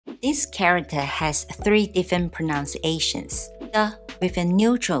This character has 3 different pronunciations. The with a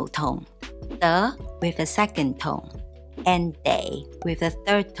neutral tone, the with a second tone, and they with a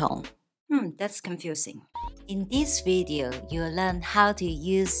third tone. That's confusing. In this video, you'll learn how to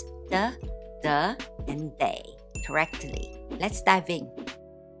use the, and they correctly. Let's dive in.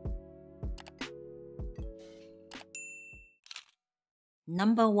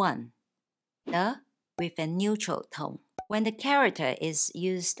 Number 1. The with a neutral tone. When the character is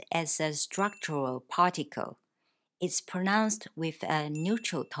used as a structural particle, it's pronounced with a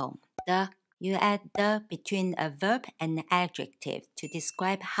neutral tone. You add the between a verb and an adjective to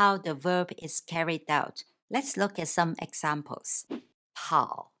describe how the verb is carried out. Let's look at some examples.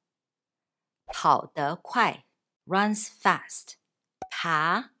 跑，跑得快 runs fast.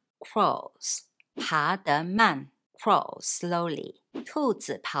 爬 crawls, 爬得慢 crawls slowly. 兔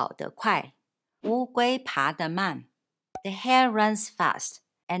子跑得快，乌龟爬得慢。The hare runs fast,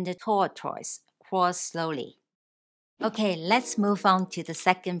 and the tortoise crawls slowly. Okay, let's move on to the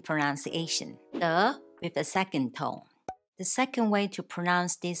second pronunciation. The with a second tone. The second way to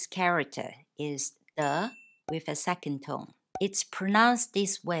pronounce this character is the with a second tone. It's pronounced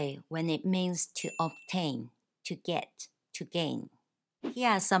this way when it means to obtain, to get, to gain.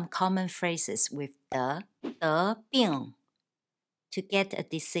 Here are some common phrases with the. 得病 to get a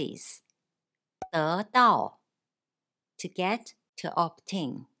disease. 得到 to get, to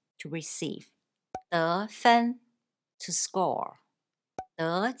obtain, to receive. 得分 to score.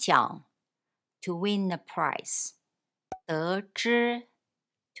 得奖 to win a prize. 得知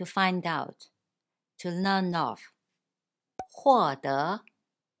to find out, to learn of. 获得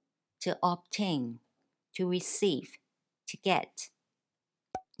to obtain, to receive, to get.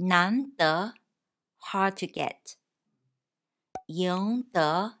 难得 hard to get. 赢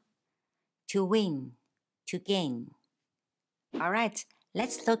得 to win, to gain. Alright,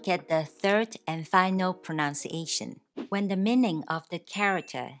 let's look at the third and final pronunciation. When the meaning of the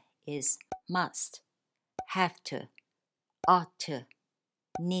character is must, have to, ought to,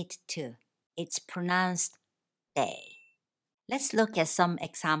 need to, it's pronounced they. Let's look at some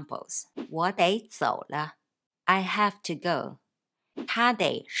examples. 我得走了 I have to go. 她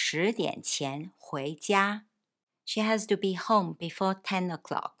得10点前回家 She has to be home before 10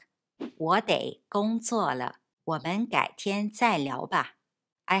 o'clock. 我得工作了我们改天再聊吧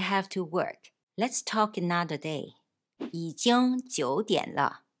I have to work. Let's talk another day. 已经9点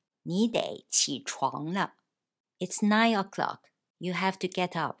了你得起床了 It's 9 o'clock. You have to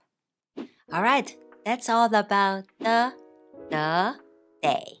get up. Alright, that's all about the,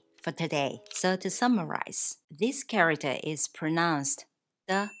 they for today. So to summarize, this character is pronounced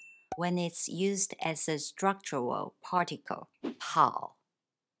the when it's used as a structural particle. 跑，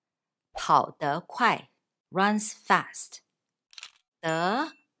跑得快 runs fast.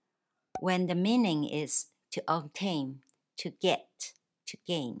 得 when the meaning is to obtain, to get, to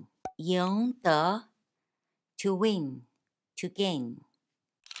gain. 赢得 to win, to gain.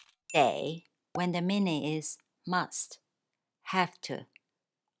 得 when the meaning is must, have to,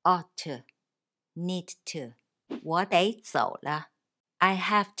 ought to, need to. 我得走了 I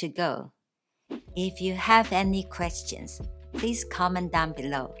have to go. If you have any questions, please comment down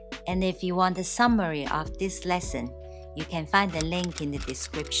below. And if you want a summary of this lesson, you can find the link in the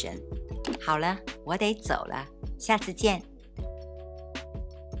description. 好了，我得走了，下次见。